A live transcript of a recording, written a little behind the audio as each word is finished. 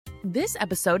This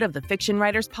episode of the Fiction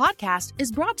Writers Podcast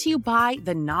is brought to you by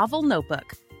the Novel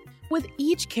Notebook. With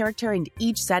each character and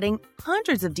each setting,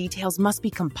 hundreds of details must be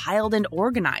compiled and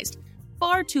organized.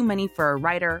 Far too many for a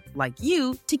writer, like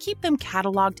you, to keep them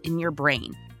cataloged in your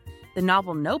brain. The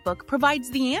Novel Notebook provides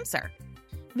the answer.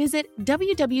 Visit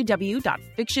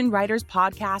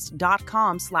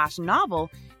www.fictionwriterspodcast.com/novel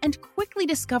and quickly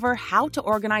discover how to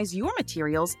organize your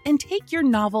materials and take your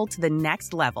novel to the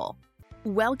next level.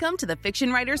 Welcome to the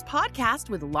Fiction Writers Podcast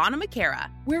with Lana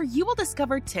McAra, where you will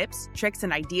discover tips, tricks,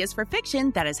 and ideas for fiction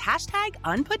that is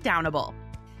 #unputdownable.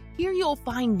 Here you'll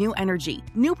find new energy,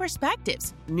 new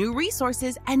perspectives, new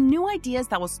resources, and new ideas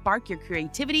that will spark your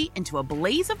creativity into a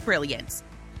blaze of brilliance.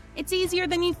 It's easier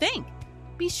than you think.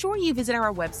 Be sure you visit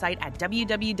our website at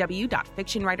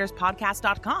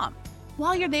www.fictionwriterspodcast.com.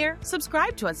 While you're there,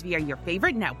 subscribe to us via your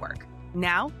favorite network.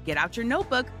 Now, get out your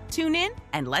notebook, tune in,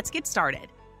 and let's get started.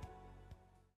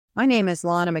 My name is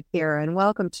Lana McAra, and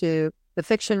welcome to the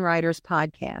Fiction Writers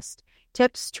Podcast.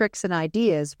 Tips, tricks, and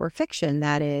ideas for fiction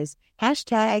that is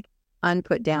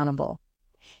 #unputdownable.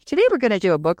 Today we're going to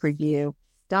do a book review,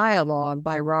 Dialogue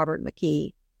by Robert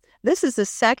McKee. This is the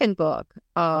second book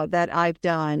that I've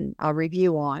done a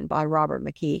review on by Robert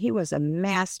McKee. He was a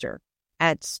master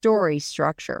at story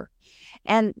structure.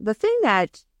 And the thing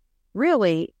that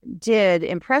really did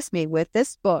impress me with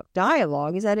this book,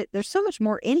 Dialogue, is that there's so much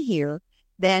more in here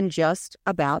than just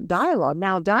about dialogue.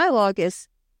 Now, dialogue is,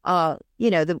 the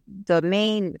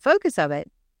main focus of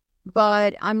it,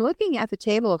 but I'm looking at the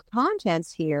table of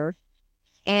contents here,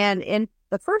 and in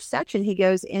the first section, he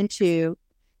goes into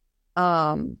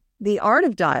the art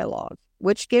of dialogue,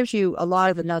 which gives you a lot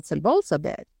of the nuts and bolts of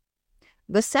it.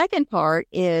 The second part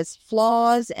is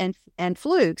flaws and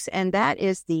flukes, and that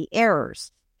is the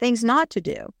errors, things not to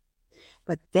do.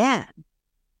 But then,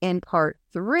 in part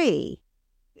 3,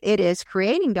 it is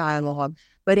creating dialogue,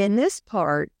 but in this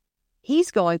part, he's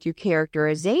going through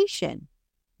characterization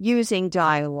using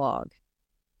dialogue.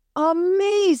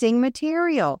 Amazing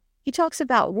material. He talks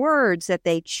about words that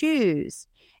they choose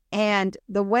and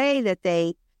the way that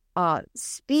they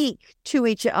speak to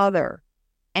each other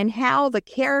and how the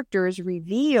character is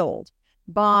revealed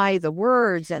by the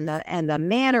words and the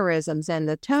mannerisms and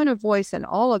the tone of voice and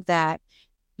all of that.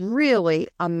 Really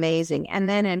amazing. And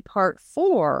then in part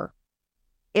 4,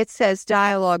 it says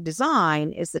dialogue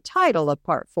design is the title of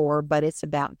part 4, but it's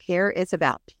about it's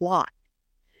about plot.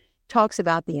 Talks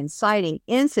about the inciting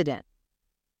incident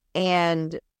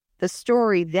and the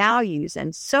story values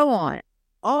and so on,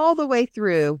 all the way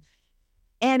through.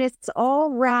 And it's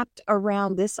all wrapped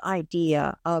around this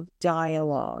idea of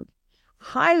dialogue.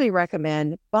 Highly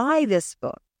recommend, buy this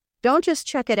book. Don't just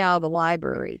check it out of the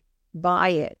library. Buy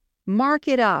it, mark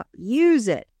it up, use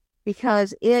it,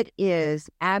 because it is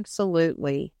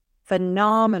absolutely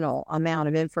phenomenal amount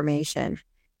of information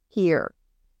here.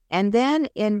 And then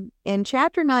in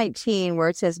chapter 19, where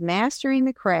it says mastering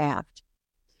the craft,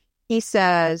 he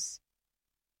says,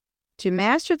 to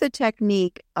master the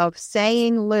technique of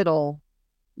saying little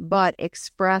but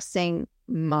expressing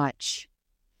much.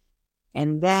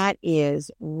 And that is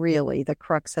really the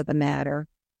crux of the matter.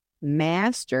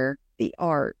 Master the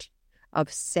art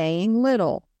of saying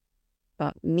little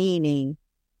but meaning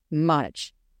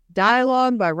much.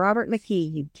 Dialogue by Robert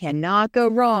McKee. You cannot go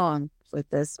wrong with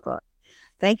this book.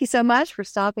 Thank you so much for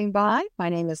stopping by. My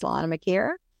name is Lana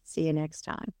McAra. See you next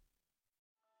time.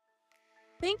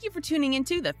 Thank you for tuning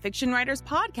into the Fiction Writers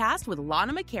Podcast with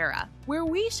Lana McAra, where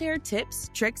we share tips,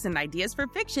 tricks, and ideas for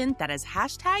fiction that is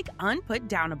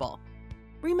 #unputdownable.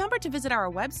 Remember to visit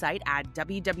our website at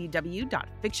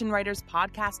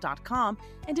www.fictionwriterspodcast.com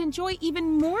and enjoy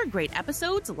even more great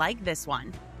episodes like this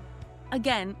one.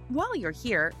 Again, while you're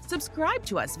here, subscribe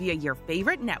to us via your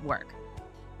favorite network.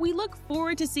 We look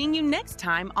forward to seeing you next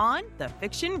time on the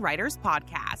Fiction Writers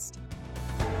Podcast.